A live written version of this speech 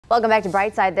Welcome back to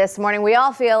Brightside this morning. We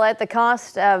all feel it. The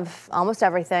cost of almost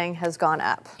everything has gone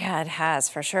up. Yeah, it has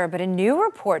for sure. But a new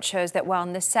report shows that while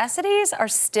necessities are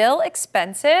still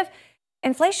expensive,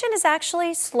 inflation is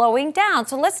actually slowing down.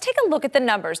 So let's take a look at the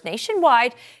numbers.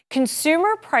 Nationwide,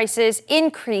 consumer prices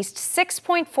increased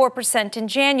 6.4% in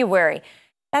January.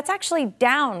 That's actually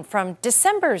down from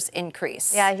December's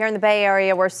increase. Yeah, here in the Bay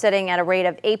Area, we're sitting at a rate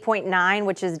of 8.9,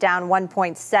 which is down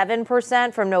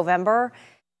 1.7% from November.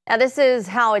 Now, this is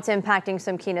how it's impacting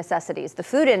some key necessities. The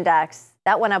food index,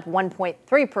 that went up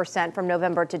 1.3% from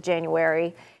November to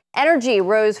January. Energy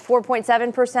rose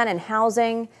 4.7%, and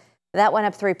housing, that went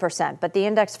up 3%. But the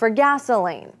index for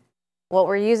gasoline, what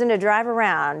we're using to drive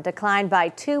around, declined by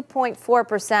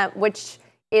 2.4%, which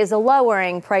is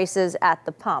lowering prices at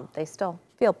the pump. They still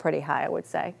feel pretty high, I would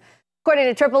say.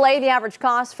 According to AAA, the average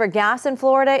cost for gas in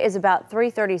Florida is about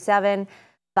 $3.37,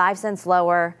 5 cents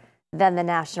lower than the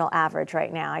national average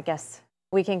right now. I guess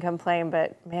we can complain,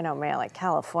 but man, oh man, like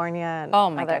California and oh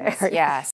my goodness, areas. yes.